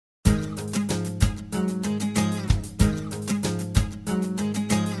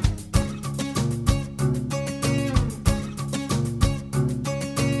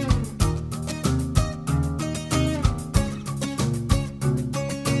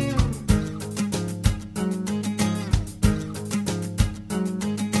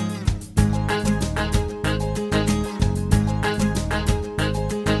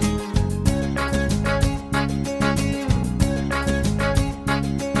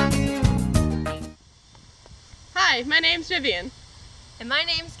Hi, my name's Vivian. And my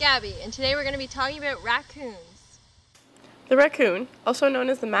name's Gabby, and today we're going to be talking about raccoons. The raccoon, also known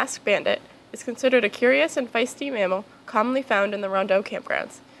as the masked bandit, is considered a curious and feisty mammal commonly found in the Rondeau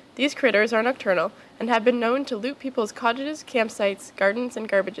campgrounds. These critters are nocturnal and have been known to loot people's cottages, campsites, gardens, and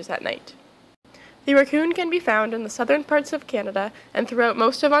garbages at night. The raccoon can be found in the southern parts of Canada and throughout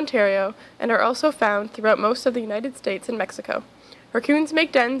most of Ontario, and are also found throughout most of the United States and Mexico. Raccoons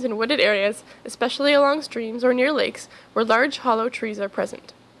make dens in wooded areas, especially along streams or near lakes where large hollow trees are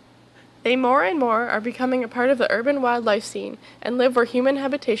present. They more and more are becoming a part of the urban wildlife scene and live where human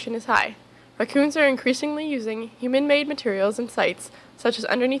habitation is high. Raccoons are increasingly using human-made materials in sites, such as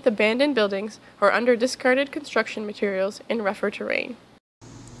underneath abandoned buildings or under discarded construction materials in rougher terrain.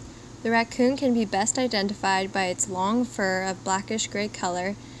 The raccoon can be best identified by its long fur of blackish-gray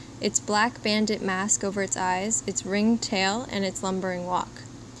color, its black bandit mask over its eyes, its ringed tail, and its lumbering walk.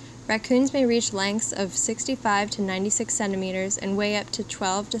 Raccoons may reach lengths of 65 to 96 centimeters and weigh up to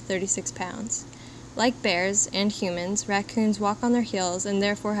 12 to 36 pounds. Like bears and humans, raccoons walk on their heels and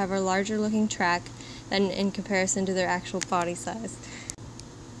therefore have a larger-looking track than in comparison to their actual body size.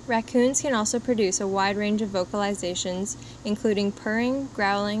 Raccoons can also produce a wide range of vocalizations, including purring,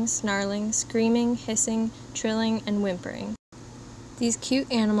 growling, snarling, screaming, hissing, trilling, and whimpering. These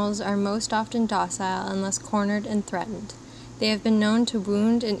cute animals are most often docile unless cornered and threatened. They have been known to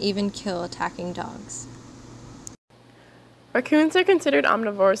wound and even kill attacking dogs. Raccoons are considered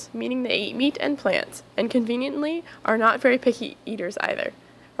omnivores, meaning they eat meat and plants, and conveniently are not very picky eaters either.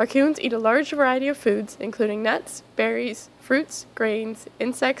 Raccoons eat a large variety of foods, including nuts, berries, fruits, grains,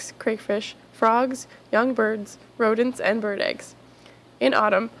 insects, crayfish, frogs, young birds, rodents, and bird eggs. In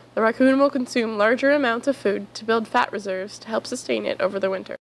autumn, the raccoon will consume larger amounts of food to build fat reserves to help sustain it over the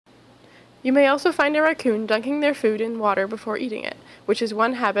winter. You may also find a raccoon dunking their food in water before eating it, which is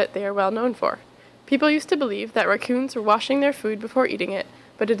one habit they are well known for. People used to believe that raccoons were washing their food before eating it,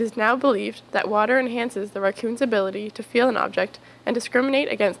 but it is now believed that water enhances the raccoon's ability to feel an object and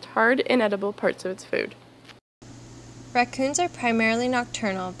discriminate against hard, inedible parts of its food. Raccoons are primarily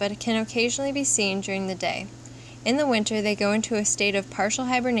nocturnal, but can occasionally be seen during the day. In the winter, they go into a state of partial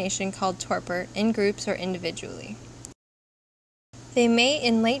hibernation called torpor, in groups or individually. They mate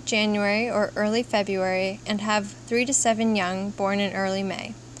in late January or early February and have 3 to 7 young born in early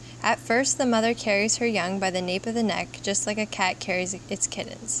May. At first, the mother carries her young by the nape of the neck, just like a cat carries its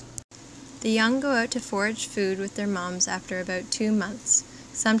kittens. The young go out to forage food with their moms after about 2 months.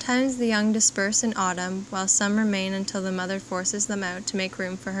 Sometimes the young disperse in autumn, while some remain until the mother forces them out to make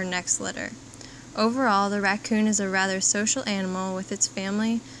room for her next litter. Overall, the raccoon is a rather social animal with its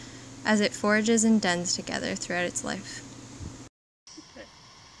family as it forages and dens together throughout its life.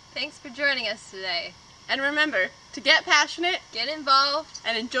 Thanks for joining us today. And remember, to get passionate, Get involved,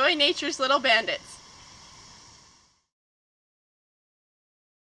 and enjoy nature's little bandits.